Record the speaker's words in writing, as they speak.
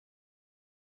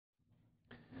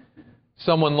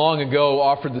Someone long ago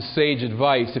offered the sage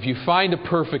advice, if you find a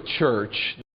perfect church,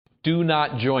 do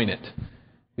not join it,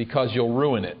 because you'll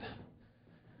ruin it.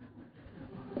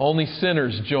 Only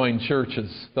sinners join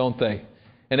churches, don't they?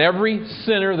 And every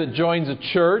sinner that joins a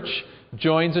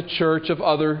church of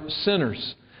other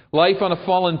sinners. Life on a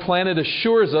fallen planet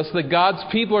assures us that God's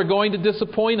people are going to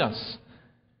disappoint us.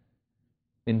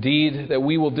 Indeed, that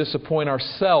we will disappoint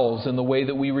ourselves in the way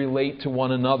that we relate to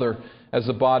one another as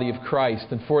the body of Christ.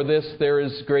 And for this, there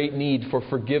is great need for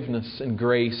forgiveness and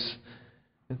grace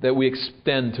that we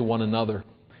extend to one another.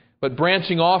 But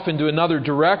branching off into another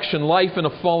direction, life in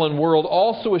a fallen world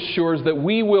also assures that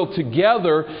we will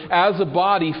together as a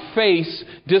body face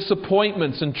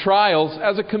disappointments and trials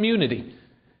as a community.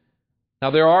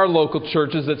 Now, there are local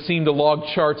churches that seem to log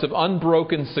charts of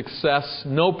unbroken success,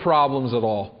 no problems at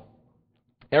all.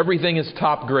 Everything is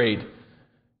top grade.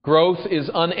 Growth is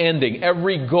unending.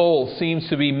 Every goal seems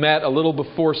to be met a little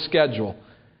before schedule.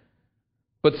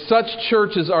 But such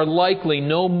churches are likely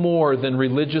no more than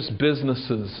religious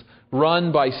businesses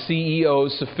run by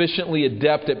CEOs sufficiently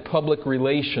adept at public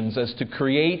relations as to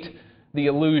create the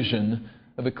illusion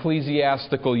of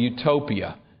ecclesiastical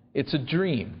utopia. It's a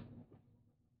dream.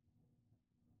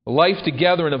 Life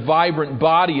together in a vibrant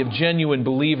body of genuine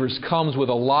believers comes with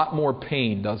a lot more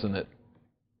pain, doesn't it?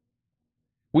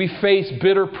 We face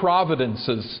bitter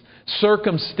providences,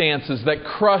 circumstances that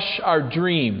crush our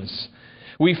dreams.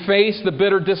 We face the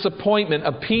bitter disappointment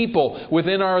of people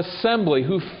within our assembly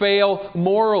who fail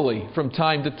morally from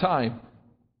time to time.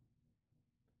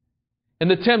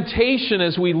 And the temptation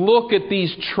as we look at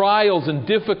these trials and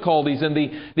difficulties and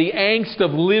the angst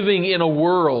of living in a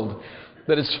world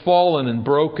that is fallen and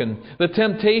broken, the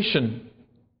temptation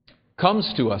comes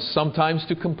to us sometimes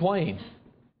to complain.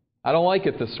 I don't like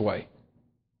it this way.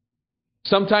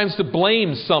 Sometimes to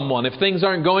blame someone. If things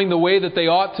aren't going the way that they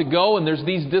ought to go and there's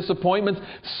these disappointments,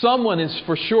 someone is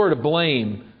for sure to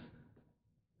blame.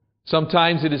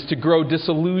 Sometimes it is to grow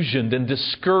disillusioned and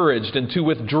discouraged and to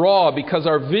withdraw because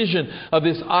our vision of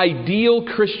this ideal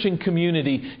Christian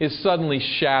community is suddenly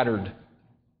shattered.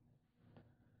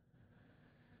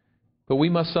 But we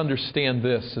must understand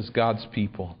this as God's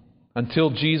people. Until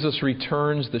Jesus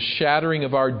returns, the shattering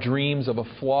of our dreams of a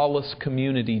flawless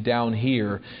community down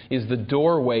here is the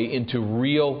doorway into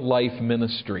real life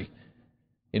ministry,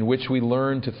 in which we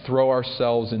learn to throw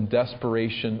ourselves in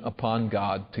desperation upon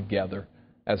God together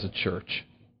as a church.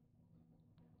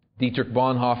 Dietrich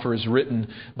Bonhoeffer has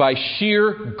written, by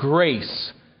sheer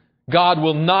grace, God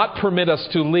will not permit us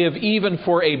to live even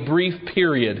for a brief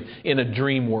period in a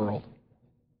dream world.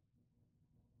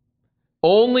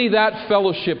 Only that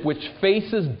fellowship which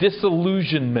faces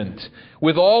disillusionment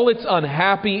with all its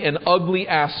unhappy and ugly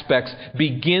aspects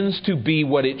begins to be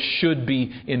what it should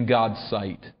be in God's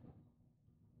sight.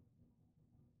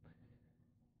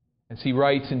 As he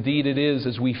writes, indeed it is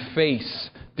as we face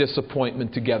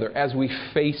disappointment together, as we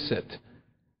face it,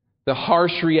 the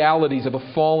harsh realities of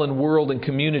a fallen world and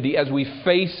community, as we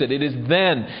face it, it is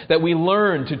then that we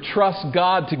learn to trust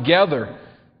God together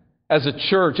as a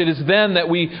church. It is then that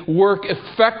we work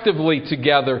effectively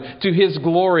together to His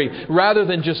glory rather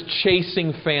than just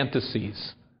chasing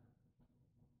fantasies.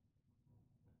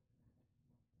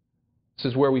 This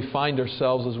is where we find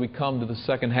ourselves as we come to the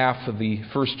second half of the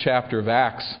first chapter of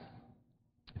Acts.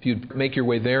 If you make your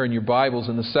way there in your Bibles,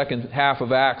 in the second half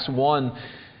of Acts 1,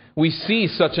 we see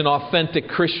such an authentic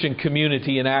Christian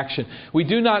community in action. We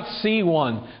do not see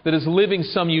one that is living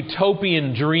some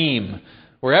utopian dream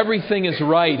where everything is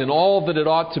right and all that it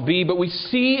ought to be, but we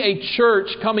see a church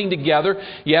coming together,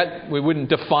 yet we wouldn't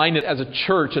define it as a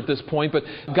church at this point, but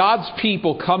God's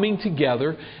people coming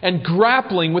together and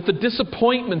grappling with the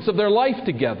disappointments of their life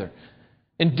together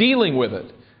and dealing with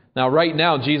it. Now, right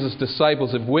now, Jesus'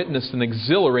 disciples have witnessed an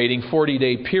exhilarating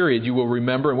 40-day period, you will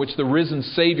remember, in which the risen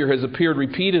Savior has appeared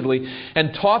repeatedly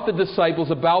and taught the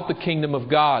disciples about the kingdom of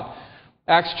God.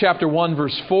 Acts chapter 1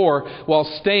 verse 4, while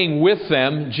staying with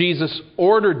them, Jesus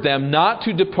ordered them not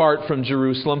to depart from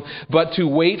Jerusalem, but to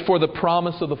wait for the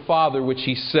promise of the Father, which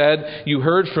He said, you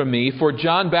heard from me, for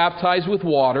John baptized with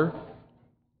water,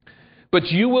 but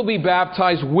you will be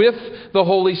baptized with the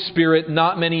Holy Spirit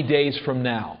not many days from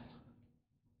now.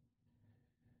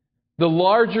 The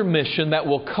larger mission that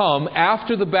will come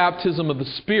after the baptism of the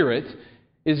Spirit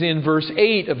is in verse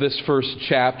 8 of this first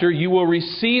chapter. You will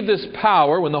receive this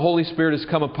power when the Holy Spirit has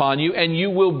come upon you, and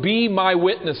you will be my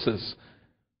witnesses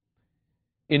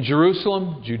in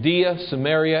Jerusalem, Judea,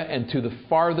 Samaria, and to the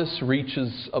farthest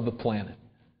reaches of the planet.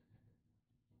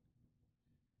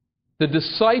 The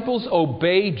disciples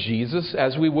obey Jesus,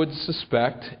 as we would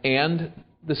suspect, and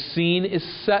the scene is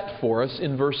set for us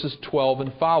in verses 12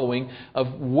 and following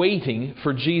of waiting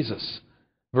for Jesus.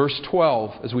 Verse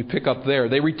 12, as we pick up there,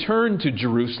 they returned to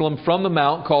Jerusalem from the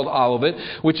mount called Olivet,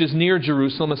 which is near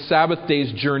Jerusalem, a Sabbath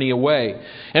day's journey away.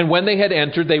 And when they had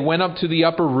entered, they went up to the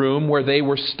upper room where they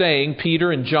were staying,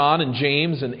 Peter and John and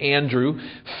James and Andrew,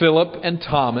 Philip and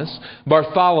Thomas,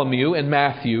 Bartholomew and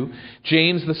Matthew,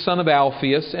 James the son of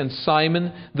Alphaeus, and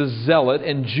Simon the Zealot,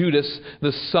 and Judas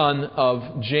the son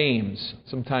of James,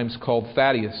 sometimes called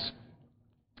Thaddeus.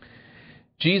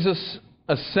 Jesus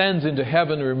ascends into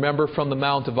heaven, remember, from the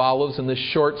Mount of Olives, in this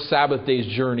short Sabbath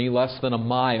day's journey, less than a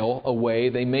mile away.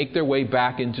 They make their way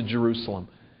back into Jerusalem.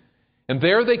 And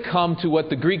there they come to what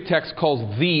the Greek text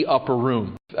calls the upper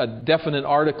room, a definite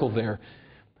article there.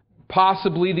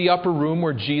 Possibly the upper room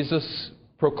where Jesus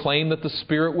proclaimed that the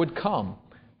Spirit would come.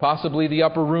 Possibly the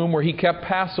upper room where He kept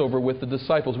Passover with the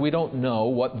disciples. We don't know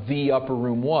what the upper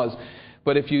room was.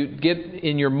 But if you get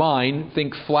in your mind,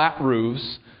 think flat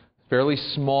roofs, fairly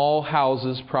small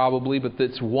houses probably, but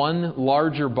it's one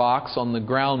larger box on the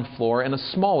ground floor and a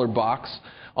smaller box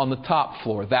on the top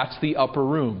floor. That's the upper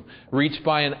room, reached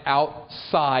by an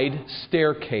outside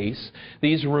staircase.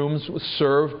 These rooms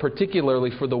served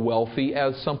particularly for the wealthy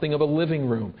as something of a living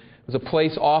room. It was a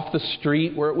place off the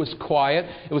street where it was quiet.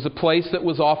 It was a place that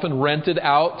was often rented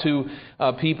out to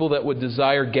people that would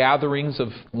desire gatherings of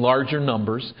larger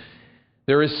numbers.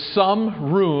 There is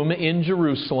some room in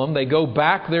Jerusalem. They go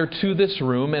back there to this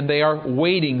room, and they are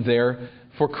waiting there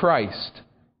for Christ.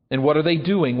 And what are they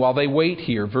doing while they wait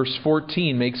here? Verse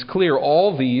 14 makes clear,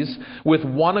 all these, with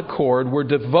one accord, were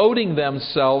devoting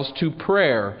themselves to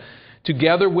prayer,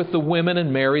 together with the women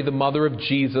and Mary, the mother of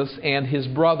Jesus, and His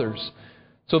brothers.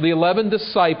 So the 11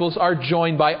 disciples are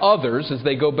joined by others as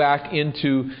they go back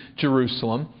into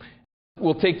Jerusalem.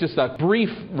 We'll take just a brief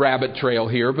rabbit trail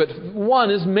here, but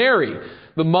one is Mary,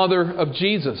 the mother of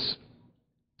Jesus.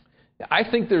 I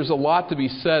think there's a lot to be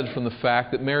said from the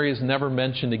fact that Mary is never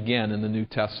mentioned again in the New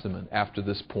Testament after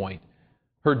this point.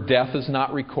 Her death is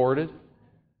not recorded.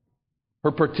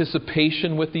 Her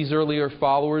participation with these earlier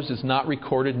followers is not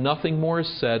recorded. Nothing more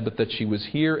is said but that she was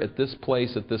here at this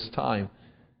place at this time.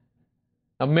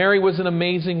 Now, Mary was an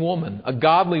amazing woman, a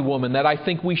godly woman that I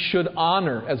think we should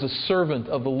honor as a servant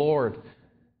of the Lord. If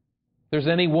there's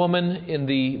any woman in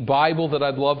the Bible that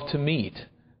I'd love to meet,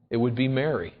 it would be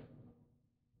Mary.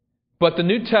 But the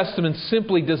New Testament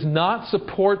simply does not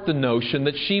support the notion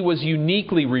that she was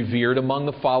uniquely revered among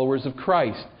the followers of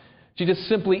Christ. She just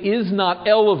simply is not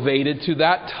elevated to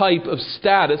that type of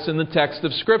status in the text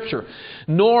of Scripture.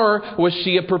 Nor was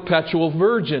she a perpetual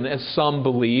virgin, as some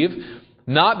believe.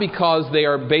 Not because they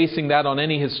are basing that on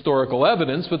any historical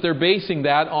evidence, but they're basing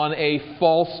that on a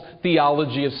false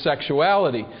theology of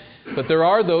sexuality. But there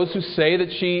are those who say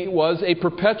that she was a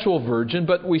perpetual virgin,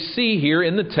 but we see here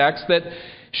in the text that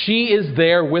she is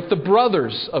there with the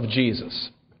brothers of Jesus.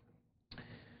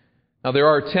 Now there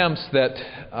are attempts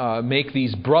that make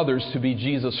these brothers to be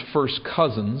Jesus' first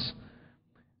cousins.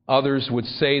 Others would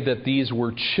say that these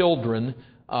were children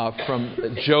from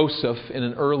Joseph in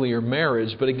an earlier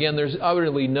marriage. But again, there's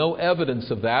utterly no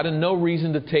evidence of that and no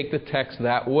reason to take the text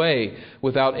that way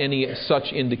without any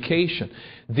such indication.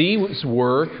 These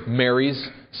were Mary's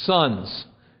sons.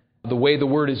 The way the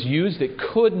word is used, it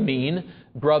could mean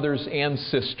brothers and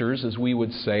sisters, as we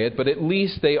would say it, but at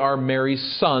least they are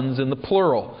Mary's sons in the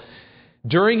plural.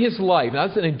 During His life, now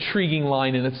that's an intriguing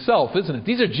line in itself, isn't it?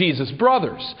 These are Jesus'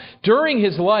 brothers. During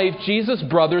His life, Jesus'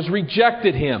 brothers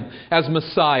rejected Him as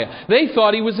Messiah. They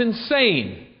thought He was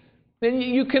insane. And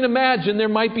you can imagine there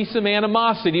might be some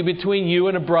animosity between you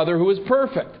and a brother who is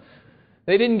perfect.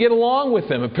 They didn't get along with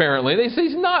Him, apparently. They say,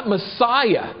 He's not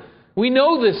Messiah. We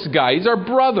know this guy. He's our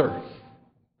brother.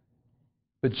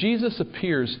 But Jesus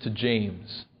appears to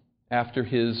James after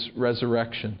His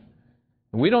resurrection.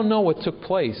 We don't know what took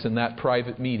place in that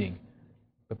private meeting.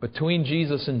 But between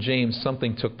Jesus and James,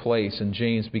 something took place, and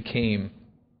James became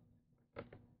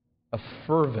a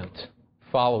fervent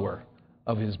follower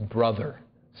of his brother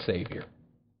Savior.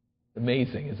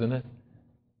 Amazing, isn't it?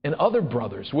 And other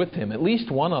brothers with him, at least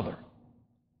one other,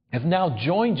 have now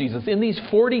joined Jesus. In these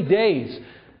 40 days,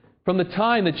 from the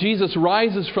time that Jesus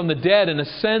rises from the dead and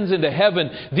ascends into heaven,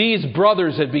 these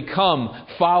brothers had become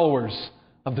followers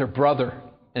of their brother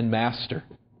and Master.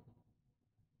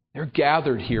 They're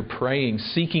gathered here praying,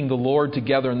 seeking the Lord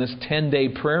together in this 10-day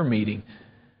prayer meeting.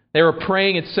 They were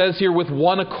praying, it says here, with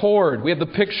one accord. We have the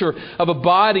picture of a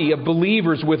body of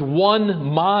believers with one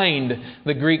mind,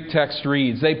 the Greek text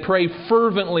reads. They pray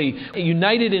fervently,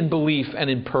 united in belief and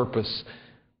in purpose.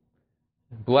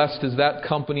 Blessed is that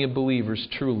company of believers,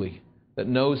 truly, that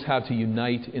knows how to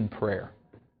unite in prayer.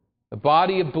 A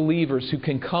body of believers who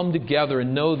can come together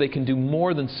and know they can do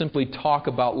more than simply talk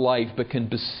about life, but can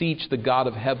beseech the God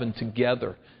of heaven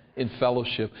together in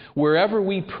fellowship. Wherever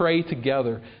we pray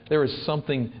together, there is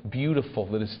something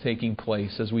beautiful that is taking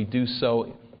place as we do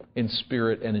so in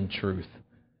spirit and in truth.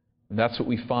 And that's what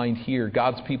we find here.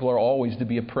 God's people are always to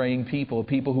be a praying people, a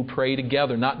people who pray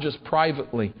together, not just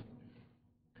privately,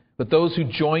 but those who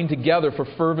join together for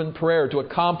fervent prayer to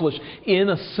accomplish in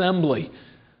assembly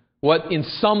what in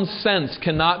some sense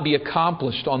cannot be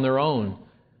accomplished on their own.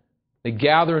 They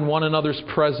gather in one another's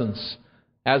presence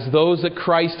as those that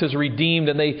Christ has redeemed,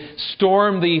 and they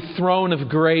storm the throne of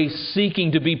grace,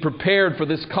 seeking to be prepared for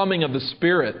this coming of the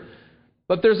Spirit.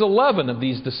 But there's 11 of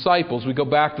these disciples. We go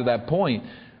back to that point.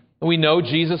 We know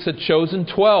Jesus had chosen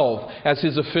 12 as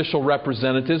His official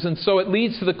representatives, and so it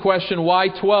leads to the question, why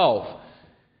 12?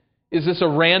 Is this a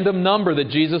random number that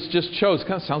Jesus just chose?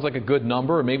 Kind of sounds like a good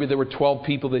number, or maybe there were 12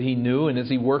 people that He knew, and as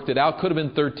He worked it out, could have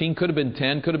been 13, could have been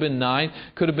 10, could have been 9,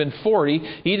 could have been 40.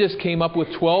 He just came up with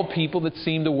 12 people that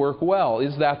seemed to work well.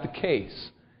 Is that the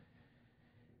case?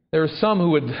 There are some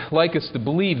who would like us to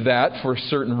believe that for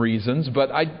certain reasons,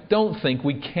 but I don't think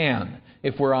we can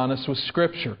if we're honest with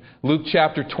Scripture. Luke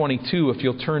chapter 22, if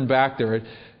you'll turn back there, I'd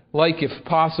like, if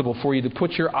possible, for you to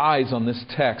put your eyes on this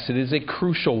text. It is a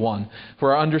crucial one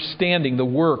for our understanding the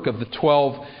work of the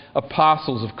 12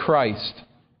 apostles of Christ,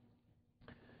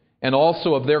 and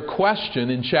also of their question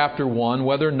in chapter 1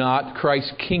 whether or not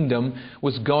Christ's kingdom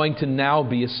was going to now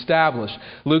be established.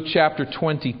 Luke chapter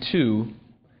 22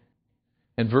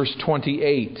 and verse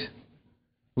 28.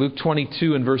 Luke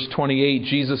 22 and verse 28,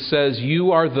 Jesus says,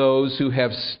 "You are those who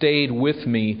have stayed with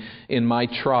me in my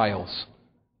trials.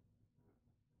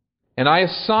 And I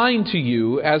assign to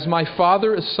you, as my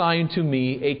Father assigned to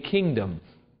me, a kingdom,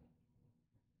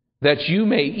 that you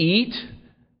may eat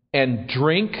and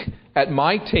drink at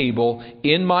my table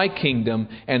in my kingdom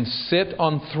and sit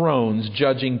on thrones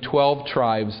judging 12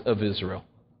 tribes of Israel."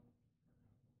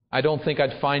 I don't think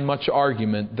I'd find much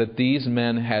argument that these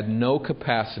men had no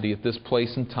capacity at this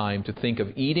place and time to think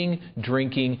of eating,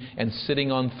 drinking, and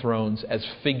sitting on thrones as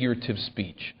figurative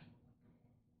speech.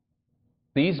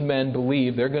 These men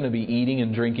believe they're going to be eating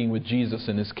and drinking with Jesus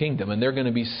in His kingdom, and they're going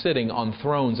to be sitting on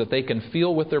thrones that they can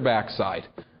feel with their backside.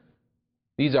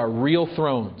 These are real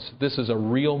thrones. This is a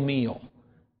real meal.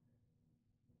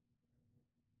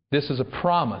 This is a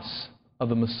promise of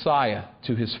the Messiah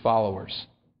to His followers.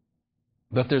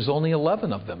 But there's only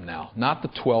 11 of them now, not the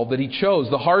 12 that He chose.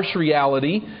 The harsh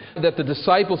reality that the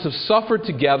disciples have suffered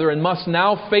together and must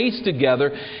now face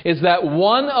together is that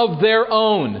one of their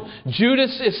own,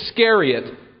 Judas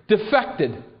Iscariot,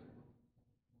 defected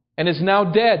and is now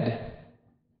dead.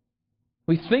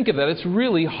 We think of that, it's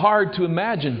really hard to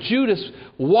imagine. Judas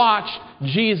watched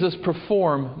Jesus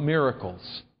perform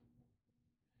miracles.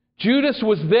 Judas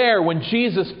was there when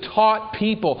Jesus taught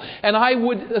people, and I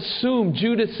would assume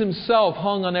Judas himself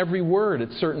hung on every word at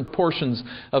certain portions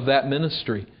of that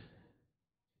ministry.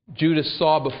 Judas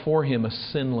saw before him a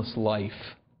sinless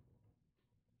life.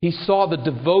 He saw the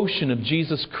devotion of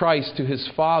Jesus Christ to His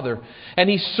Father, and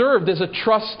he served as a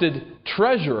trusted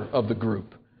treasurer of the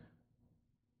group.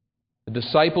 The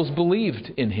disciples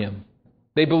believed in him.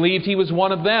 They believed he was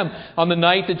one of them. On the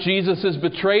night that Jesus is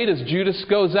betrayed, as Judas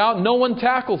goes out, no one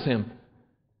tackles him.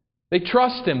 They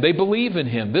trust him. They believe in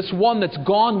him. This one that's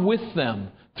gone with them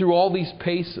through all these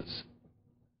paces.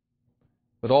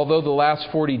 But although the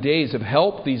last 40 days have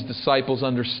helped these disciples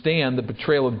understand the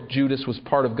betrayal of Judas was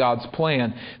part of God's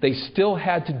plan, they still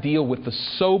had to deal with the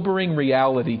sobering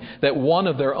reality that one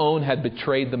of their own had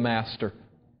betrayed the Master.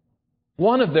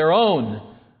 One of their own.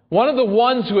 One of the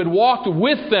ones who had walked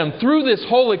with them through this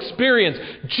whole experience,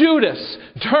 Judas,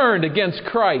 turned against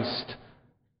Christ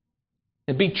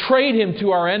and betrayed Him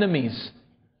to our enemies.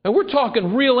 And we're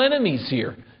talking real enemies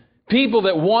here. People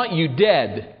that want you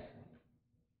dead.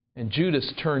 And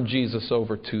Judas turned Jesus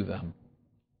over to them.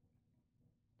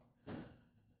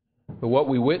 But what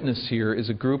we witness here is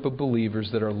a group of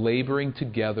believers that are laboring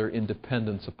together in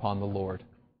dependence upon the Lord.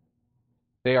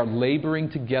 They are laboring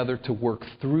together to work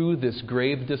through this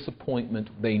grave disappointment.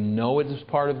 They know it is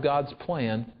part of God's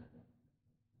plan,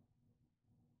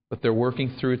 but they're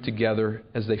working through it together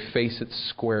as they face it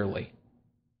squarely.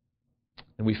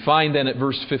 And we find then at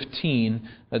verse 15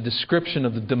 a description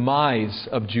of the demise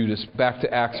of Judas. Back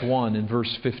to Acts 1 in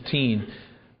verse 15.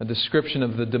 A description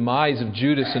of the demise of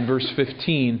Judas in verse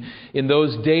 15. In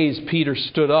those days, Peter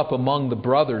stood up among the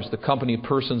brothers. The company of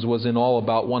persons was in all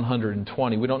about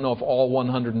 120. We don't know if all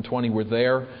 120 were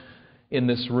there in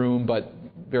this room, but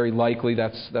very likely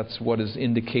that's what is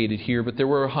indicated here. But there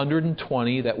were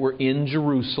 120 that were in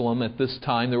Jerusalem at this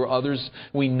time. There were others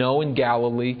we know in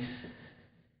Galilee.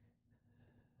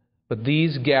 But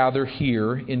these gather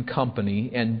here in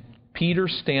company, and Peter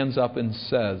stands up and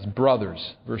says,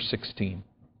 "Brothers," verse 16,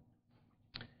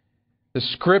 "the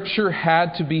Scripture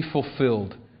had to be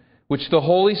fulfilled, which the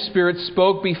Holy Spirit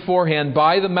spoke beforehand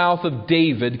by the mouth of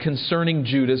David concerning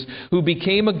Judas, who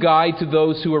became a guide to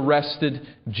those who arrested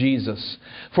Jesus.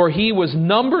 For he was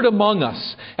numbered among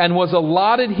us and was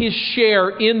allotted his share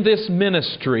in this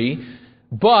ministry.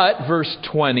 But," verse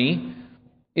 20,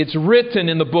 "it's written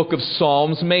in the book of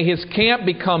Psalms, 'May his camp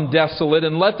become desolate,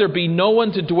 and let there be no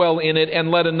one to dwell in it, and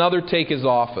let another take his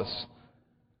office.'"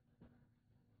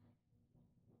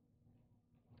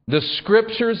 The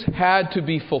Scriptures had to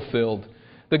be fulfilled.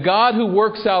 The God who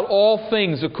works out all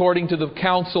things according to the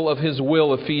counsel of His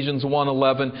will, Ephesians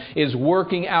 1:11, is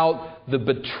working out the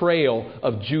betrayal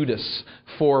of Judas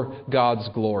for God's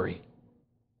glory.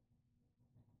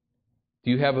 Do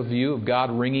you have a view of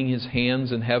God wringing His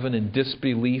hands in heaven in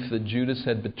disbelief that Judas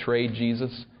had betrayed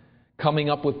Jesus? Coming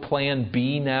up with plan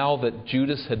B now that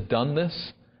Judas had done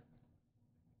this?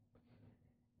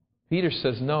 Peter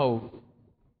says, no.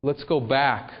 Let's go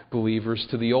back, believers,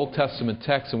 to the Old Testament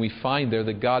text, and we find there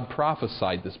that God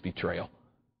prophesied this betrayal.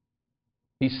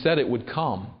 He said it would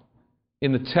come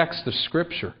in the text of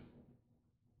Scripture.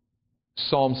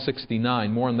 Psalm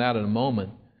 69, more on that in a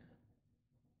moment.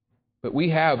 But we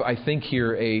have, I think,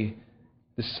 here a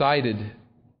decided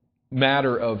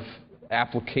matter of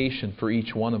application for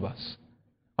each one of us.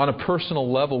 On a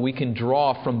personal level, we can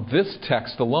draw from this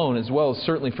text alone, as well as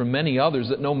certainly from many others,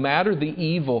 that no matter the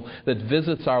evil that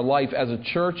visits our life as a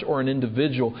church or an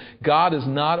individual, God is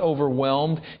not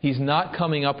overwhelmed. He's not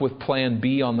coming up with plan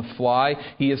B on the fly.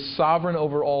 He is sovereign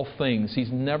over all things.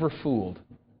 He's never fooled.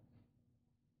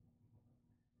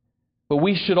 But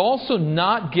we should also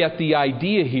not get the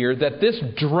idea here that this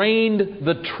drained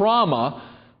the trauma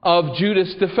of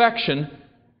Judas' defection,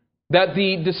 that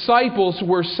the disciples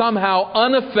were somehow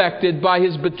unaffected by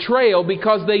his betrayal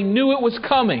because they knew it was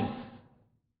coming.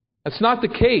 That's not the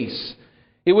case.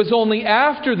 It was only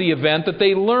after the event that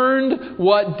they learned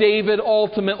what David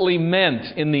ultimately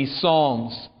meant in these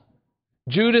Psalms.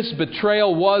 Judas'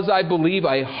 betrayal was, I believe,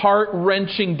 a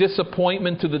heart-wrenching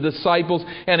disappointment to the disciples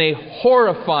and a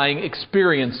horrifying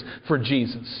experience for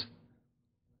Jesus.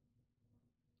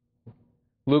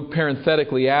 Luke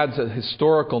parenthetically adds a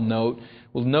historical note.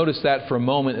 We'll notice that for a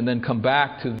moment and then come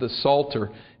back to the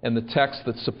Psalter and the texts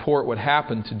that support what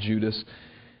happened to Judas.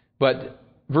 But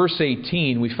verse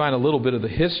 18, we find a little bit of the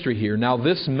history here. "Now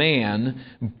this man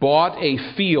bought a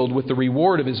field with the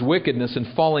reward of his wickedness, and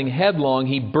falling headlong,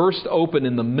 he burst open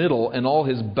in the middle, and all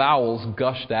his bowels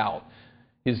gushed out."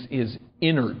 His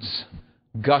innards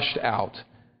gushed out.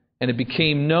 "And it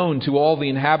became known to all the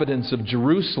inhabitants of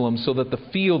Jerusalem, so that the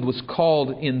field was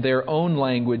called in their own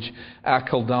language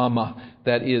Akeldama,"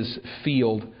 that is,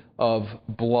 field of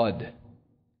blood.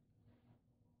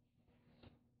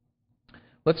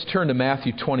 Let's turn to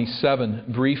Matthew 27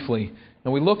 briefly,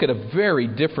 and we look at a very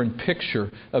different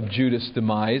picture of Judas'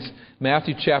 demise.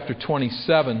 Matthew chapter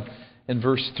 27 and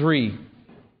verse 3.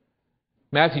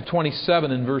 Matthew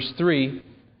 27 and verse 3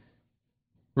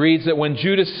 reads that when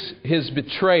Judas, his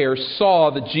betrayer, saw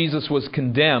that Jesus was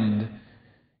condemned,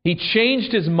 he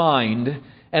changed his mind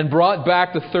and brought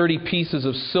back the 30 pieces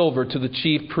of silver to the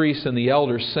chief priests and the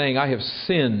elders, saying, "I have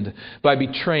sinned by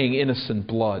betraying innocent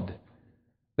blood."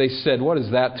 They said, "What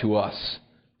is that to us?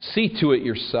 See to it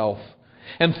yourself."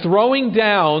 And throwing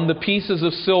down the pieces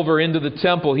of silver into the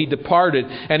temple, he departed,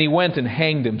 and he went and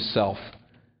hanged himself.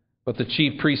 But the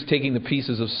chief priests, taking the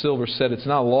pieces of silver, said, "It's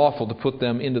not lawful to put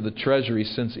them into the treasury,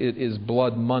 since it is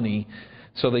blood money."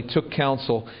 So they took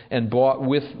counsel and bought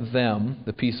with them,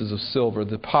 the pieces of silver,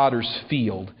 the potter's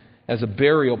field, as a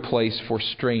burial place for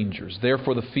strangers.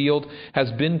 Therefore the field has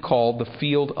been called the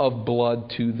field of blood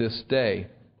to this day.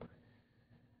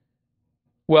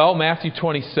 Well, Matthew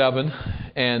 27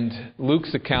 and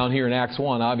Luke's account here in Acts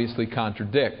 1 obviously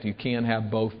contradict. You can't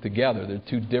have both together. They're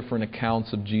two different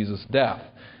accounts of Jesus' death,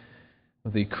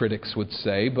 the critics would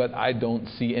say, but I don't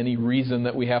see any reason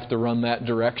that we have to run that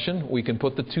direction. We can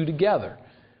put the two together.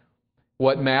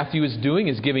 What Matthew is doing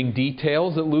is giving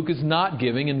details that Luke is not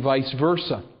giving, and vice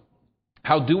versa.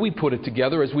 How do we put it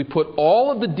together? As we put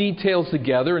all of the details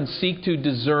together and seek to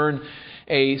discern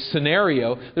a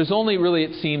scenario, there's only really,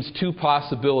 it seems, two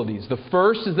possibilities. The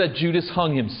first is that Judas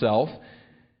hung himself.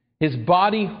 His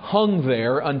body hung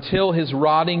there until his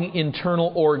rotting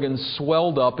internal organs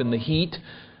swelled up in the heat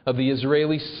of the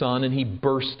Israeli sun, and he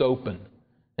burst open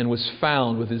and was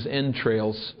found with his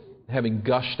entrails having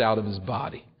gushed out of his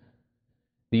body.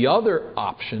 The other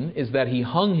option is that he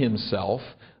hung himself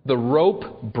The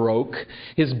rope broke.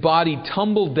 His body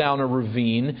tumbled down a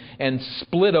ravine and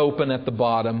split open at the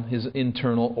bottom, his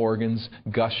internal organs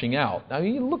gushing out. Now,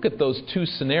 you look at those two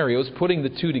scenarios, putting the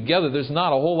two together, there's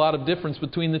not a whole lot of difference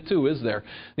between the two, is there?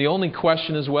 The only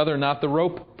question is whether or not the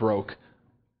rope broke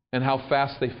and how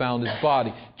fast they found his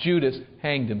body. Judas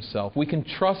hanged himself. We can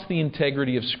trust the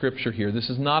integrity of Scripture here. This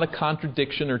is not a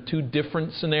contradiction or two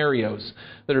different scenarios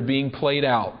that are being played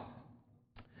out.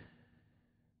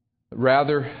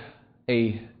 Rather,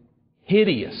 a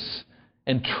hideous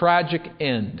and tragic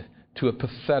end to a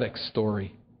pathetic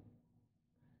story.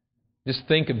 Just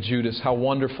think of Judas, how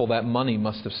wonderful that money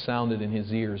must have sounded in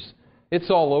his ears. It's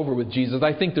all over with Jesus.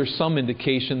 I think there's some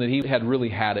indication that he had really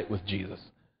had it with Jesus.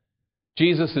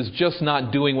 Jesus is just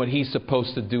not doing what he's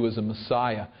supposed to do as a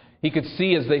Messiah. He could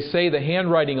see, as they say, the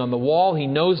handwriting on the wall. He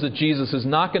knows that Jesus is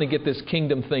not going to get this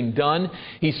kingdom thing done.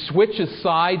 He switches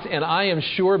sides and I am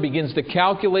sure begins to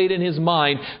calculate in his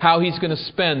mind how he's going to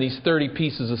spend these 30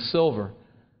 pieces of silver.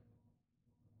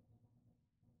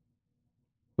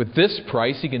 With this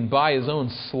price, he can buy his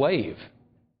own slave.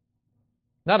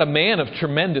 Not a man of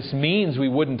tremendous means, we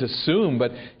wouldn't assume,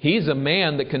 but he's a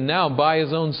man that can now buy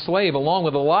his own slave, along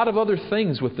with a lot of other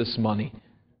things with this money.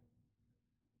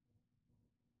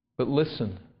 But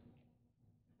listen,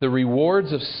 the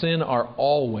rewards of sin are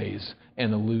always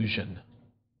an illusion.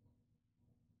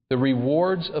 The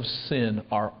rewards of sin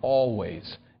are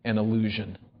always an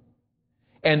illusion.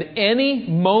 And any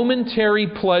momentary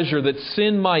pleasure that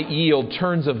sin might yield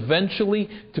turns eventually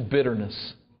to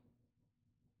bitterness.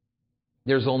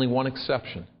 There's only one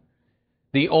exception.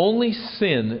 The only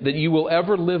sin that you will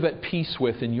ever live at peace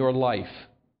with in your life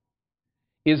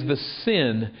is the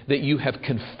sin that you have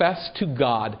confessed to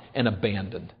God and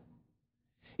abandoned.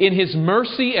 In His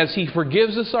mercy, as He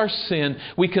forgives us our sin,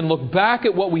 we can look back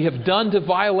at what we have done to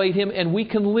violate Him and we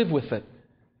can live with it.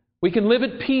 We can live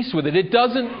at peace with it. It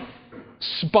doesn't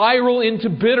spiral into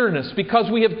bitterness because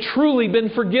we have truly been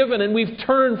forgiven and we've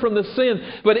turned from the sin.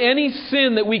 But any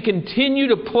sin that we continue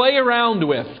to play around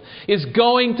with is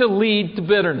going to lead to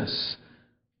bitterness.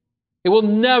 It will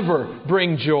never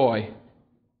bring joy.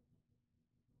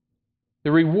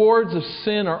 The rewards of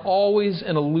sin are always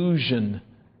an illusion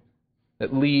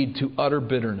that lead to utter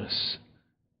bitterness.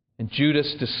 And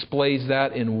Judas displays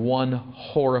that in one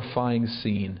horrifying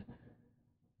scene.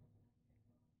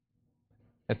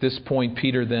 At this point,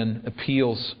 Peter then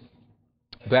appeals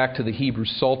back to the Hebrew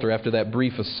Psalter after that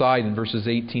brief aside in verses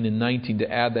 18 and 19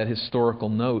 to add that historical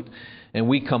note. And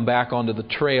we come back onto the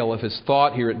trail of his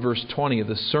thought here at verse 20 of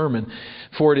the sermon.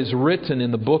 For it is written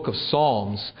in the book of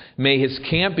Psalms, may his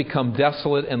camp become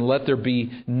desolate and let there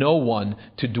be no one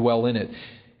to dwell in it.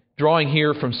 Drawing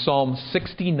here from Psalm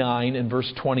 69 and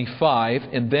verse 25,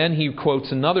 and then he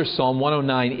quotes another Psalm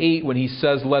 109:8 when he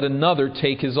says, let another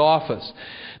take his office.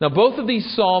 Now both of these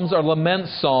psalms are lament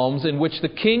psalms in which the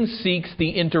king seeks the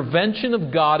intervention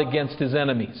of God against his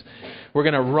enemies. We're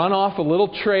going to run off a little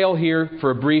trail here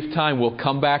for a brief time. We'll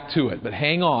come back to it. But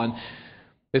hang on.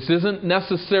 This isn't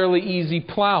necessarily easy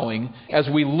plowing as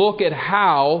we look at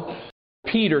how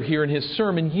Peter here in his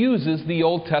sermon uses the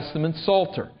Old Testament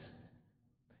Psalter.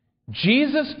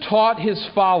 Jesus taught His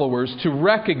followers to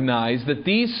recognize that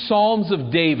these Psalms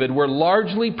of David were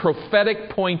largely prophetic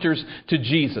pointers to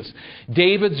Jesus,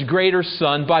 David's greater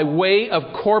son, by way of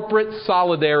corporate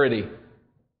solidarity.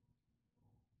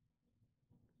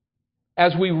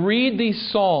 As we read these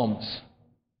Psalms,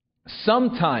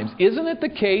 sometimes, isn't it the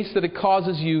case that it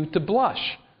causes you to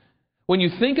blush? When you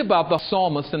think about the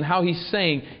psalmist and how he's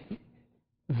saying,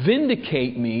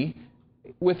 vindicate me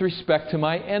with respect to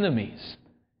my enemies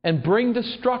and bring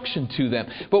destruction to them.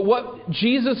 But what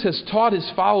Jesus has taught His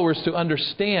followers to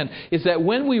understand is that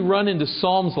when we run into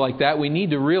Psalms like that, we need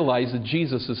to realize that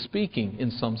Jesus is speaking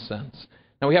in some sense.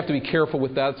 Now we have to be careful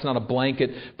with that. It's not a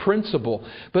blanket principle.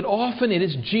 But often it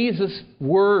is Jesus'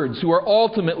 words who are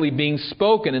ultimately being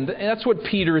spoken. And that's what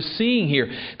Peter is seeing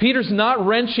here. Peter's not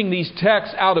wrenching these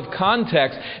texts out of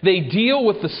context. They deal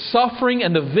with the suffering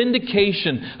and the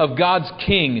vindication of God's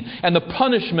king and the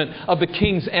punishment of the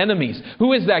king's enemies.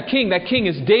 Who is that king? That king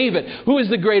is David. Who is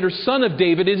the greater son of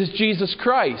David? It is Jesus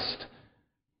Christ.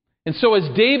 And so as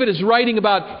David is writing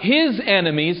about his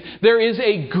enemies, there is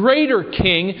a greater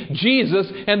king, Jesus,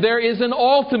 and there is an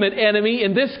ultimate enemy,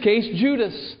 in this case,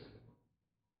 Judas.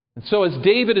 And so as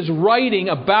David is writing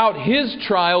about his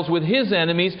trials with his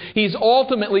enemies, he's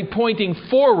ultimately pointing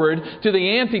forward to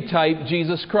the antitype,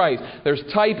 Jesus Christ. There's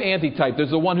type, antitype.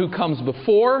 There's the one who comes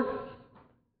before.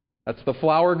 That's the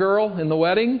flower girl in the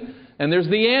wedding. And there's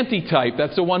the antitype.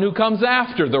 That's the one who comes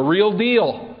after, the real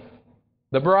deal,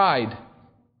 the bride.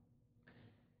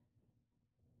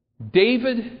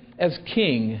 David as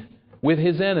king with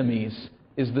his enemies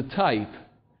is the type.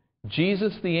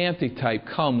 Jesus, the antitype,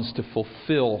 comes to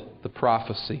fulfill the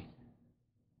prophecy.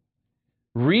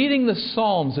 Reading the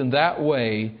Psalms in that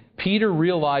way, Peter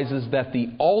realizes that the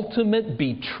ultimate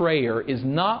betrayer is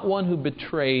not one who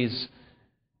betrays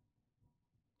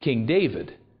King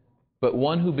David, but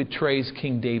one who betrays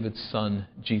King David's son,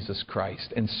 Jesus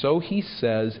Christ. And so he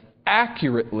says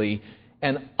accurately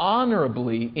and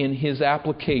honorably in his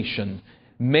application,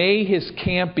 "May his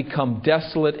camp become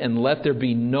desolate and let there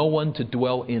be no one to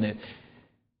dwell in it."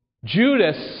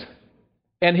 Judas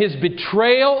and his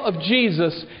betrayal of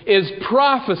Jesus is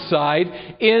prophesied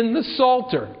in the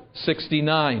Psalter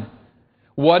 69.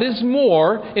 What is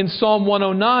more, in Psalm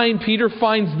 109, Peter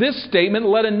finds this statement,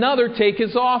 "Let another take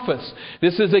his office."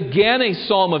 This is again a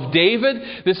psalm of David.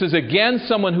 This is again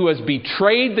someone who has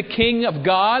betrayed the King of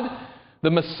God,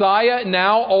 the Messiah,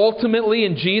 now ultimately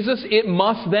in Jesus. It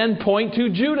must then point to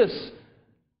Judas,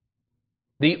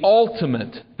 the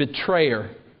ultimate betrayer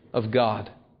of God.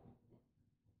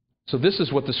 So this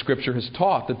is what the Scripture has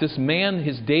taught, that this man,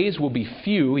 his days will be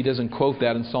few. He doesn't quote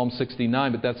that in Psalm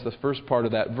 69, but that's the first part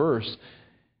of that verse.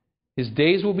 His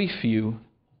days will be few.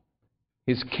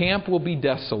 His camp will be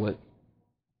desolate.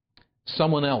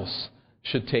 Someone else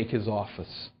should take his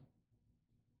office.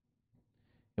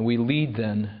 And he leads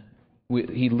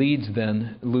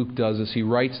then, Luke does, as he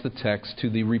writes the text, to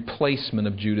the replacement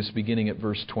of Judas, beginning at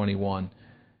verse 21.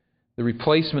 The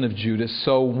replacement of Judas,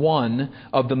 "So one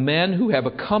of the men who have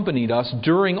accompanied us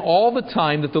during all the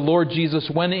time that the Lord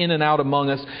Jesus went in and out among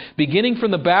us, beginning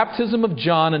from the baptism of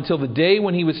John until the day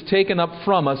when he was taken up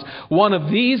from us, one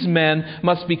of these men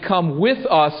must become with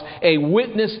us a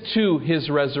witness to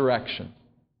his resurrection."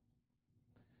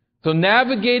 So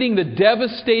navigating the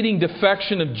devastating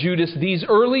defection of Judas, these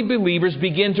early believers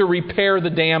begin to repair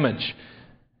the damage.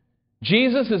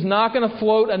 Jesus is not going to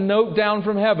float a note down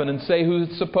from heaven and say who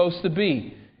it's supposed to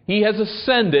be. He has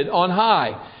ascended on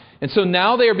high. And so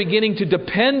now they are beginning to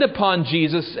depend upon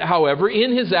Jesus, however,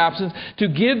 in His absence, to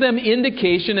give them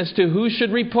indication as to who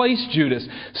should replace Judas.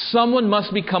 Someone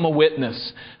must become a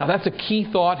witness. Now that's a key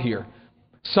thought here.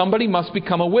 Somebody must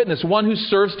become a witness, one who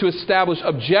serves to establish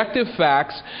objective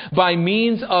facts by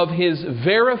means of his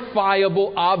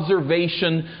verifiable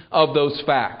observation of those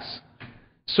facts.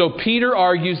 So Peter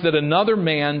argues that another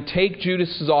man take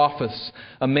Judas's office,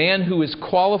 a man who is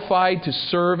qualified to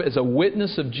serve as a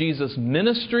witness of Jesus'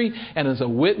 ministry and as a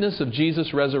witness of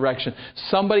Jesus' resurrection.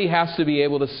 Somebody has to be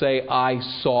able to say, "I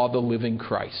saw the living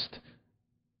Christ."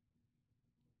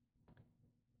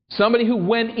 Somebody who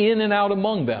went in and out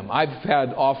among them. I've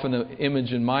had often an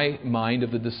image in my mind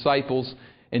of the disciples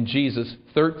and Jesus,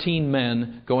 13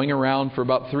 men going around for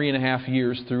about 3.5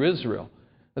 years through Israel.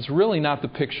 That's really not the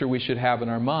picture we should have in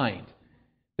our mind.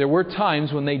 There were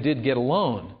times when they did get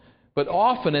alone. But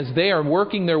often as they are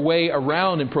working their way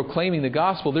around and proclaiming the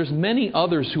gospel, there's many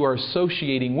others who are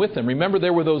associating with them. Remember,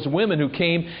 there were those women who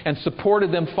came and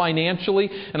supported them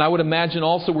financially, and I would imagine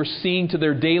also were seeing to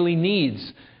their daily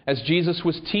needs as Jesus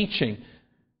was teaching.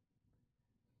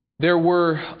 There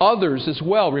were others as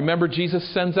well. Remember, Jesus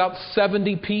sends out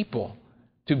 70 people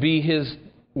to be His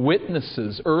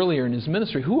witnesses earlier in His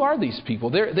ministry. Who are these people?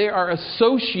 They are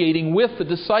associating with the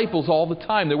disciples all the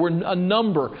time. There were a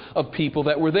number of people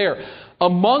that were there.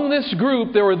 Among this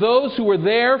group, there were those who were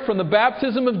there from the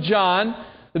baptism of John,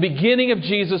 the beginning of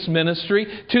Jesus' ministry,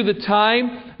 to the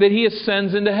time that He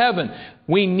ascends into heaven.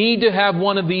 We need to have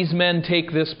one of these men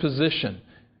take this position.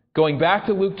 Going back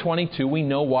to Luke 22, we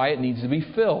know why it needs to be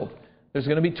filled. There's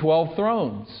going to be 12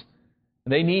 thrones.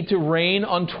 They need to reign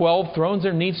on 12 thrones.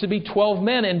 There needs to be 12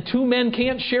 men, and 2 men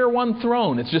can't share one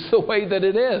throne. It's just the way that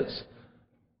it is.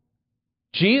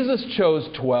 Jesus chose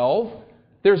 12.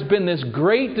 There's been this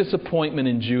great disappointment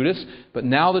in Judas, but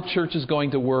now the church is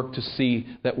going to work to see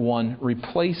that one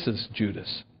replaces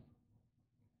Judas.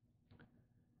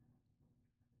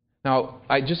 Now,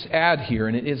 I just add here,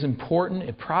 and it is important,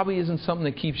 it probably isn't something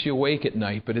that keeps you awake at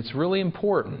night, but it's really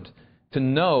important to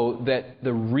know that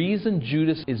the reason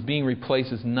Judas is being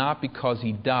replaced is not because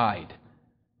he died.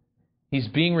 He's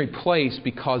being replaced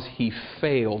because he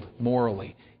failed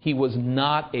morally. He was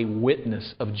not a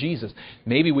witness of Jesus.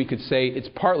 Maybe we could say it's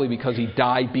partly because he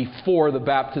died before the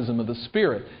baptism of the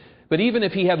Spirit. But even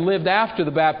if he had lived after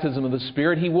the baptism of the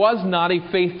Spirit, he was not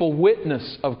a faithful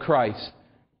witness of Christ.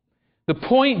 The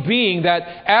point being that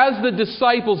as the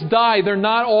disciples die, they're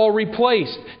not all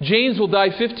replaced. James will die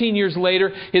 15 years later.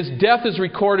 His death is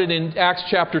recorded in Acts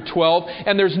chapter 12,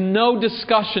 and there's no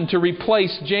discussion to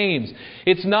replace James.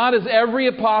 It's not as every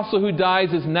apostle who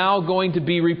dies is now going to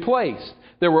be replaced.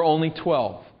 There were only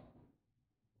 12.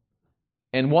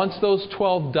 And once those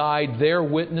 12 died, their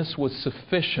witness was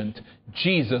sufficient.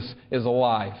 Jesus is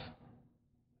alive.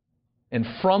 And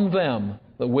from them,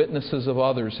 the witnesses of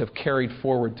others have carried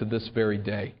forward to this very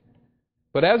day.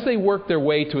 But as they work their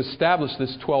way to establish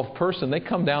this 12th person, they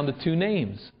come down to two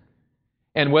names.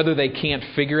 And whether they can't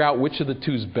figure out which of the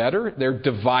two is better, they're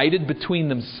divided between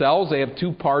themselves, they have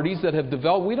two parties that have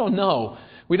developed, we don't know.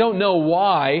 We don't know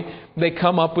why they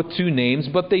come up with two names,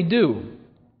 but they do.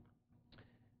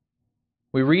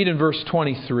 We read in verse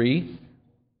 23,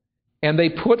 "And they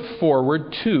put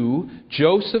forward two,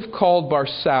 Joseph called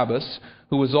Barsabbas,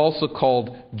 who was also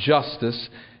called Justus,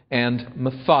 and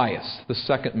Matthias, the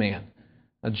second man."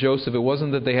 Now Joseph, it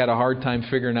wasn't that they had a hard time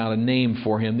figuring out a name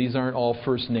for him. These aren't all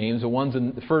first names. One's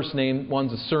a first name,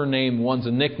 one's a surname, one's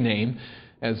a nickname,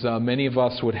 as many of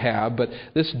us would have. But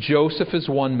this Joseph is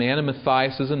one man and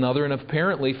Matthias is another, and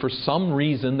apparently for some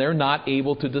reason they're not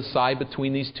able to decide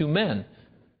between these two men.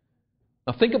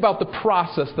 Now think about the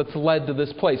process that's led to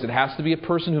this place. It has to be a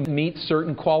person who meets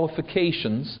certain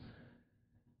qualifications.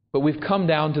 But we've come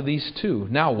down to these two.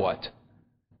 Now what?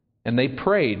 And they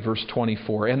prayed, verse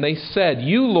 24, "And they said,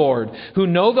 'You, Lord, who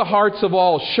know the hearts of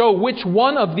all, show which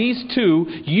one of these two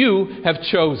you have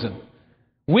chosen.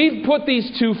 We've put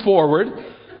these two forward.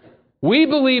 We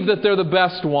believe that they're the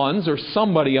best ones,' or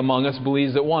somebody among us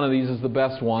believes that one of these is the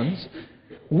best ones.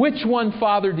 'Which one,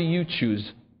 Father, do you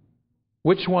choose?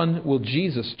 Which one will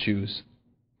Jesus choose?'"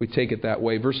 We take it that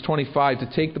way. Verse 25, "To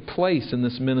take the place in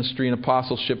this ministry and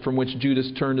apostleship from which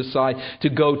Judas turned aside to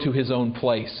go to his own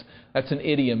place." That's an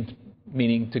idiom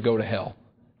meaning to go to hell.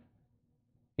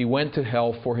 He went to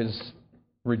hell for his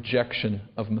rejection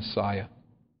of Messiah.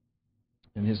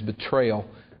 And his betrayal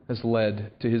has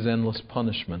led to his endless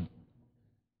punishment.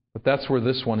 But that's where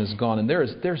this one has gone. And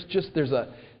there's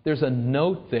a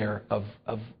note there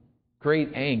of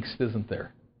great angst, isn't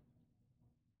there?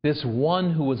 This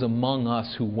one who was among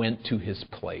us who went to his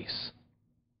place.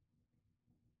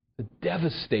 A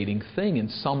devastating thing in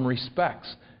some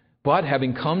respects. But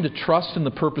having come to trust in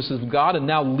the purposes of God and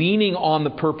now leaning on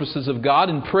the purposes of God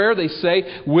in prayer, they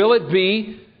say, will it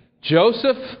be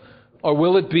Joseph or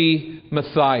will it be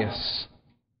Matthias?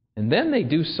 And then they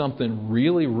do something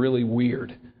really, really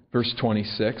weird. Verse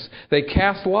 26, "They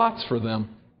cast lots for them.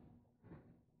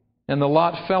 And the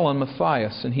lot fell on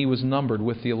Matthias, and he was numbered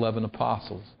with the 11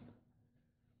 apostles."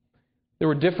 There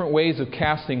were different ways of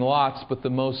casting lots, but the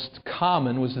most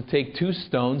common was to take two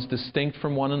stones distinct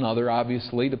from one another,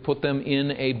 obviously, to put them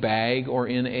in a bag or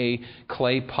in a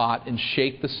clay pot and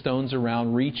shake the stones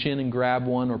around, reach in and grab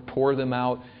one or pour them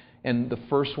out, and the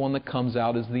first one that comes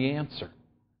out is the answer.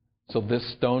 So this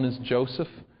stone is Joseph,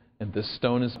 and this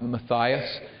stone is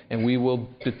Matthias, and we will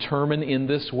determine in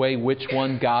this way which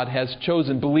one God has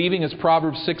chosen. Believing, as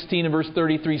Proverbs 16 and verse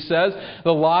 33 says,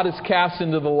 the lot is cast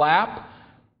into the lap,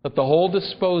 but the whole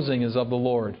disposing is of the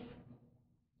Lord.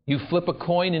 You flip a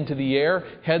coin into the air,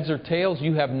 heads or tails,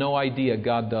 you have no idea.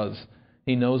 God does.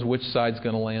 He knows which side's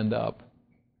going to land up.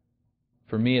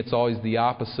 For me, it's always the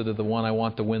opposite of the one I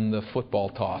want to win the football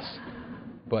toss.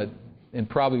 And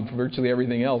probably virtually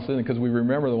everything else, isn't it? Because we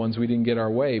remember the ones we didn't get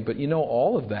our way. But you know,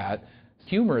 all of that,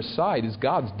 humor aside, is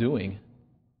God's doing.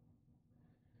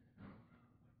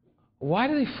 Why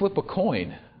do they flip a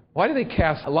coin? Why do they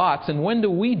cast lots? And when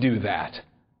do we do that?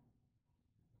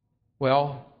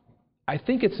 Well, I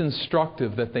think it's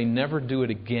instructive that they never do it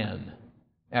again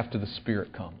after the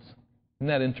Spirit comes. Isn't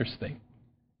that interesting?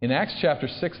 In Acts chapter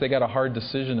 6, they got a hard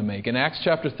decision to make. In Acts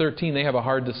chapter 13, they have a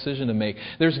hard decision to make.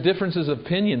 There's differences of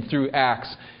opinion through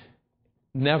Acts.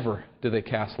 Never do they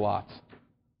cast lots.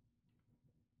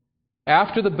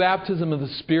 After the baptism of the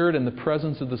Spirit and the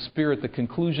presence of the Spirit, the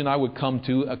conclusion I would come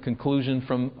to, a conclusion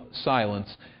from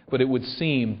silence, but it would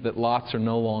seem that lots are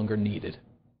no longer needed.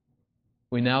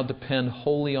 We now depend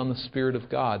wholly on the Spirit of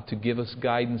God to give us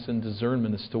guidance and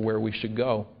discernment as to where we should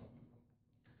go.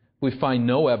 We find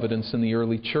no evidence in the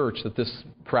early church that this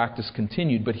practice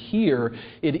continued, but here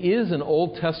it is an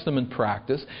Old Testament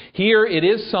practice. Here it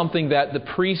is something that the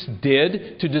priest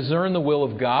did to discern the will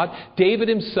of God. David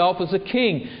himself as a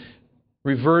king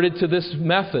reverted to this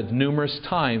method numerous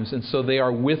times, and so they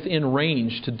are within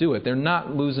range to do it. They're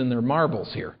not losing their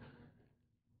marbles here.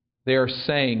 They are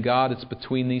saying, God, it's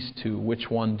between these two.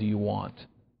 Which one do you want?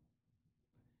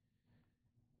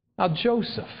 Now,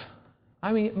 Joseph.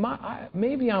 I mean,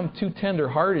 maybe I'm too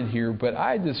tender-hearted here, but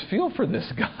I just feel for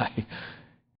this guy.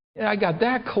 I got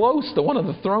that close to one of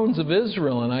the thrones of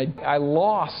Israel, and I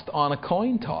lost on a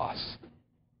coin toss.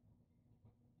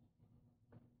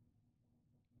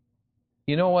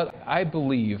 You know what? I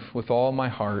believe with all my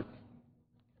heart,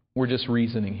 we're just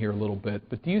reasoning here a little bit,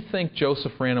 but do you think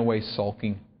Joseph ran away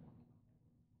sulking?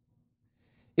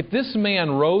 If this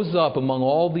man rose up among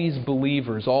all these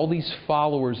believers, all these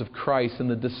followers of Christ, and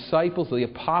the disciples, the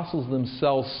apostles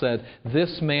themselves said,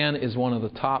 this man is one of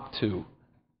the top two,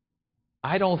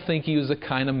 I don't think he was the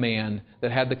kind of man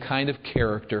that had the kind of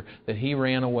character that he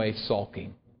ran away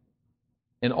sulking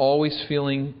and always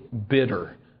feeling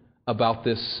bitter about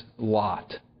this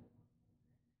lot.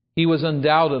 He was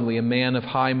undoubtedly a man of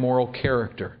high moral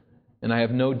character, and I have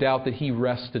no doubt that he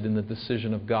rested in the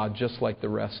decision of God just like the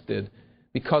rest did,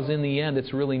 because in the end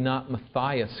it's really not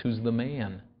Matthias who's the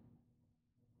man.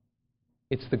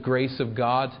 It's the grace of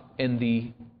God and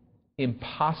the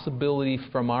impossibility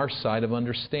from our side of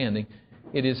understanding.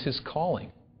 It is His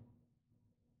calling.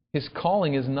 His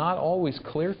calling is not always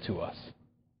clear to us.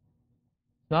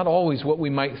 Not always what we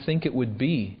might think it would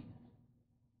be.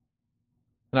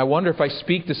 And I wonder if I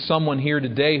speak to someone here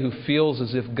today who feels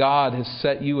as if God has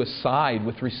set you aside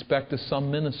with respect to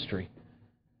some ministry.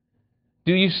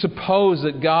 Do you suppose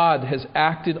that God has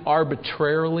acted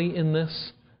arbitrarily in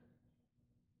this?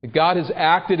 That God has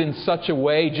acted in such a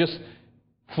way, just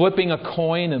flipping a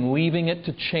coin and leaving it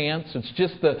to chance? It's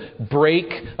just the break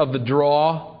of the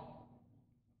draw?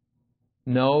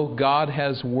 No, God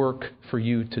has work for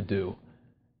you to do.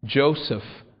 Joseph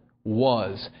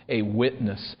was a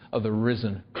witness of the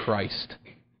risen Christ.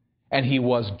 And he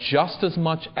was just as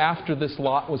much after this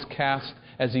lot was cast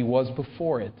as he was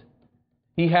before it.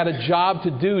 He had a job to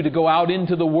do, to go out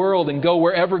into the world and go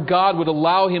wherever God would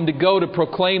allow him to go to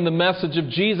proclaim the message of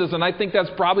Jesus. And I think that's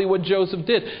probably what Joseph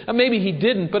did. And maybe he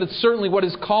didn't, but it's certainly what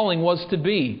his calling was to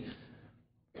be.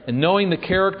 And knowing the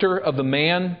character of the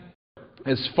man,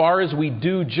 as far as we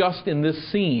do just in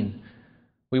this scene,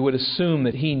 we would assume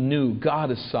that he knew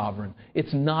God is sovereign.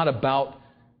 It's not about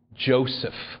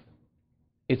Joseph.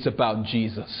 It's about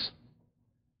Jesus.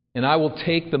 And I will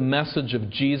take the message of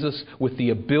Jesus with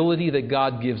the ability that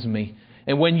God gives me.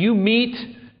 And when you meet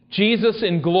Jesus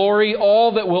in glory,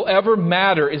 all that will ever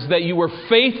matter is that you were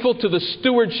faithful to the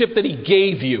stewardship that He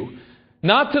gave you.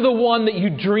 Not to the one that you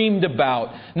dreamed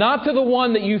about. Not to the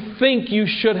one that you think you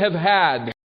should have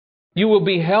had. You will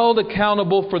be held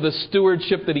accountable for the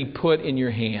stewardship that He put in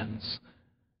your hands.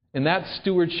 And that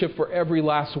stewardship for every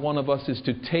last one of us is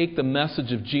to take the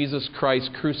message of Jesus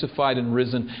Christ crucified and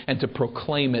risen and to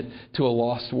proclaim it to a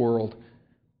lost world.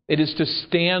 It is to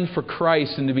stand for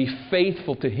Christ and to be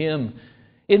faithful to Him.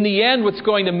 In the end, what's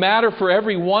going to matter for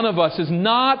every one of us is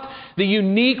not the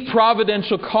unique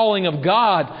providential calling of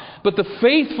God, but the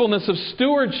faithfulness of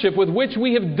stewardship with which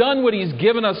we have done what He's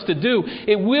given us to do.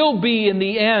 It will be, in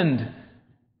the end,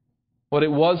 what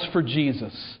it was for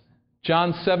Jesus.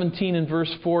 John 17 and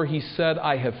verse 4, He said,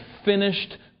 I have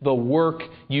finished the work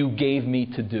you gave me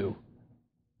to do.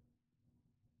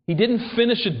 He didn't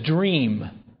finish a dream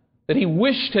that He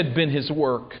wished had been His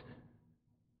work.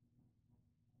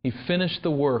 He finished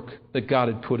the work that God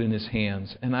had put in His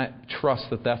hands. And I trust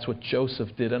that that's what Joseph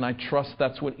did. And I trust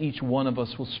that's what each one of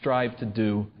us will strive to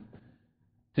do.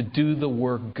 To do the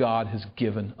work God has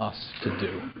given us to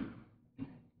do.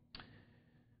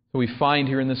 So we find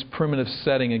here in this primitive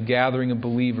setting a gathering of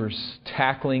believers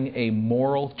tackling a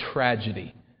moral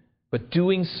tragedy, but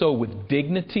doing so with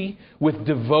dignity, with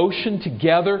devotion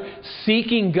together,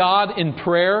 seeking God in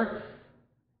prayer.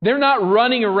 They're not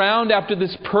running around after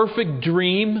this perfect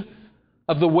dream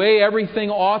of the way everything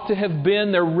ought to have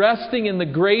been. They're resting in the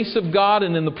grace of God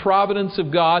and in the providence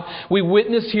of God. We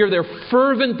witness here their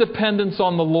fervent dependence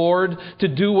on the Lord to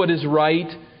do what is right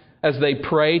as they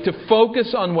pray, to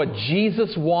focus on what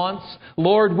Jesus wants.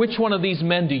 Lord, which one of these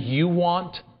men do you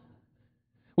want?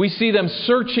 We see them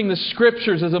searching the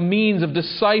Scriptures as a means of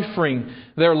deciphering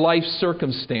their life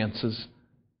circumstances.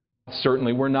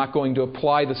 Certainly, we're not going to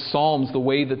apply the Psalms the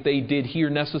way that they did here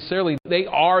necessarily. They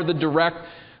are the direct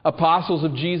apostles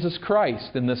of Jesus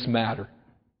Christ in this matter.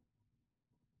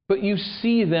 But you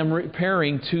see them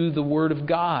repairing to the Word of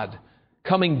God,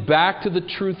 coming back to the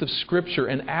truth of Scripture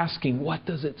and asking, what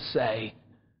does it say?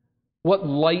 What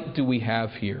light do we have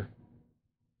here?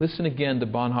 Listen again to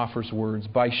Bonhoeffer's words.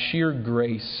 By sheer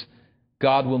grace,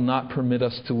 God will not permit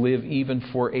us to live even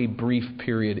for a brief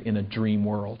period in a dream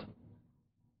world.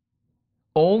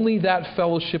 Only that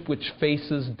fellowship which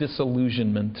faces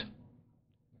disillusionment,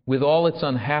 with all its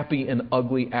unhappy and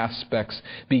ugly aspects,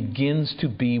 begins to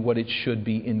be what it should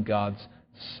be in God's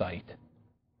sight.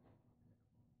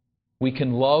 We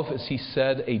can love, as he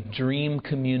said, a dream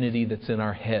community that's in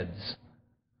our heads,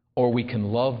 or we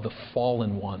can love the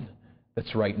fallen one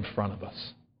that's right in front of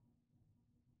us.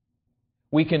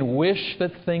 We can wish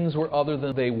that things were other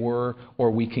than they were,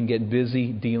 or we can get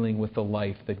busy dealing with the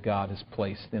life that God has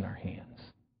placed in our hands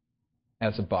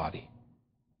as a body.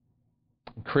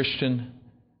 Christian,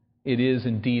 it is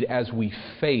indeed as we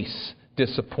face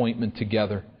disappointment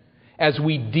together, as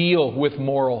we deal with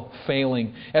moral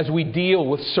failing, as we deal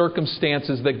with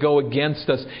circumstances that go against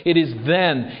us. It is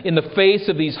then, in the face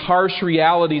of these harsh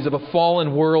realities of a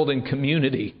fallen world and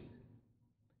community,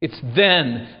 it's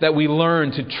then that we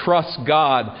learn to trust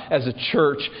God as a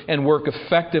church and work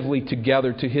effectively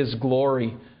together to His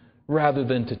glory rather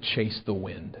than to chase the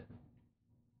wind.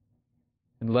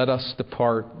 And let us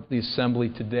depart the assembly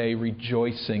today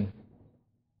rejoicing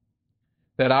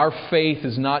that our faith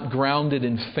is not grounded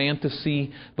in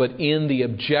fantasy, but in the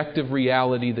objective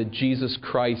reality that Jesus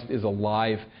Christ is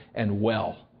alive and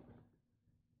well,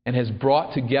 and has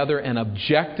brought together an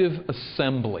objective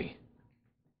assembly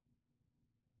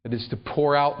that is to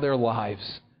pour out their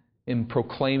lives in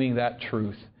proclaiming that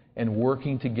truth and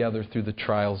working together through the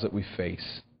trials that we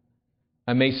face.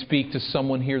 I may speak to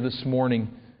someone here this morning.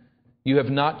 You have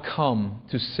not come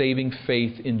to saving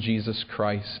faith in Jesus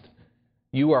Christ.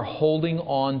 You are holding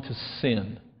on to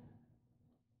sin.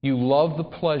 You love the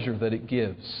pleasure that it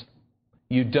gives.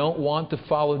 You don't want to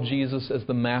follow Jesus as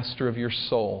the master of your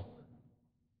soul.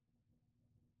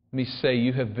 Let me say,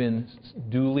 you have been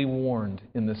duly warned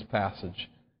in this passage.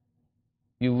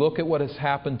 You look at what has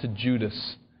happened to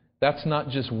Judas. That's not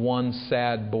just one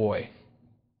sad boy.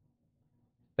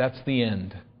 That's the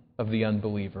end of the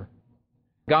unbeliever.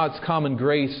 God's common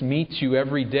grace meets you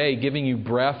every day, giving you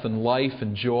breath and life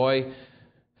and joy,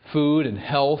 food and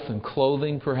health and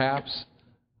clothing perhaps.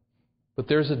 But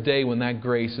there's a day when that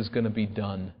grace is going to be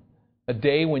done. A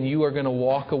day when you are going to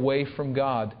walk away from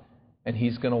God and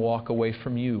He's going to walk away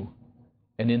from you.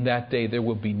 And in that day there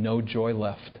will be no joy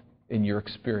left in your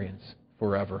experience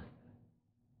forever.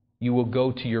 You will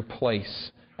go to your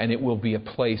place, and it will be a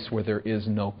place where there is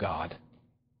no God.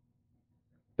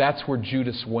 That's where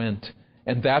Judas went,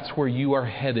 and that's where you are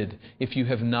headed if you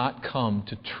have not come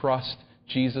to trust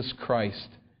Jesus Christ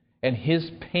and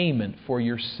His payment for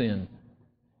your sin.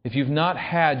 If you've not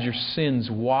had your sins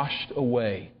washed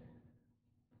away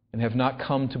and have not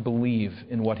come to believe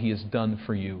in what He has done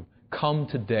for you, come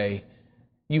today.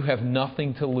 You have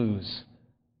nothing to lose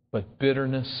but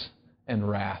bitterness and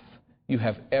wrath. You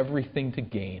have everything to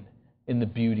gain in the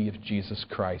beauty of Jesus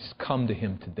Christ. Come to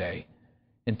Him today.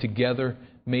 And together,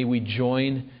 may we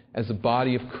join as a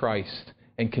body of Christ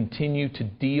and continue to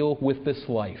deal with this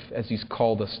life as He's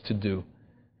called us to do.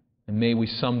 And may we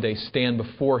someday stand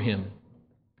before Him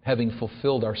having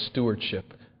fulfilled our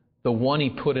stewardship, the one He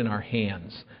put in our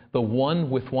hands, the one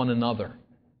with one another,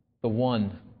 the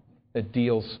one that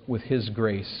deals with His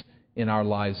grace in our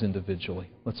lives individually.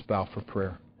 Let's bow for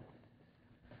prayer.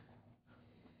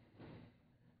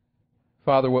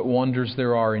 Father, what wonders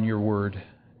there are in your word.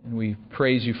 And we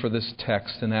praise you for this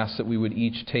text and ask that we would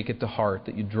each take it to heart,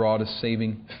 that you draw to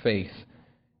saving faith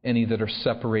any that are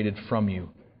separated from you.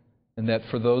 And that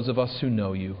for those of us who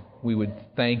know you, we would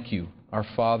thank you, our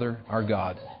Father, our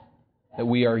God, that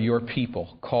we are your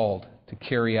people called to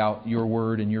carry out your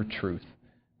word and your truth.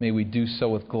 May we do so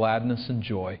with gladness and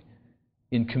joy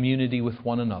in community with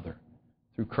one another.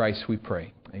 Through Christ we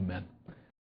pray. Amen.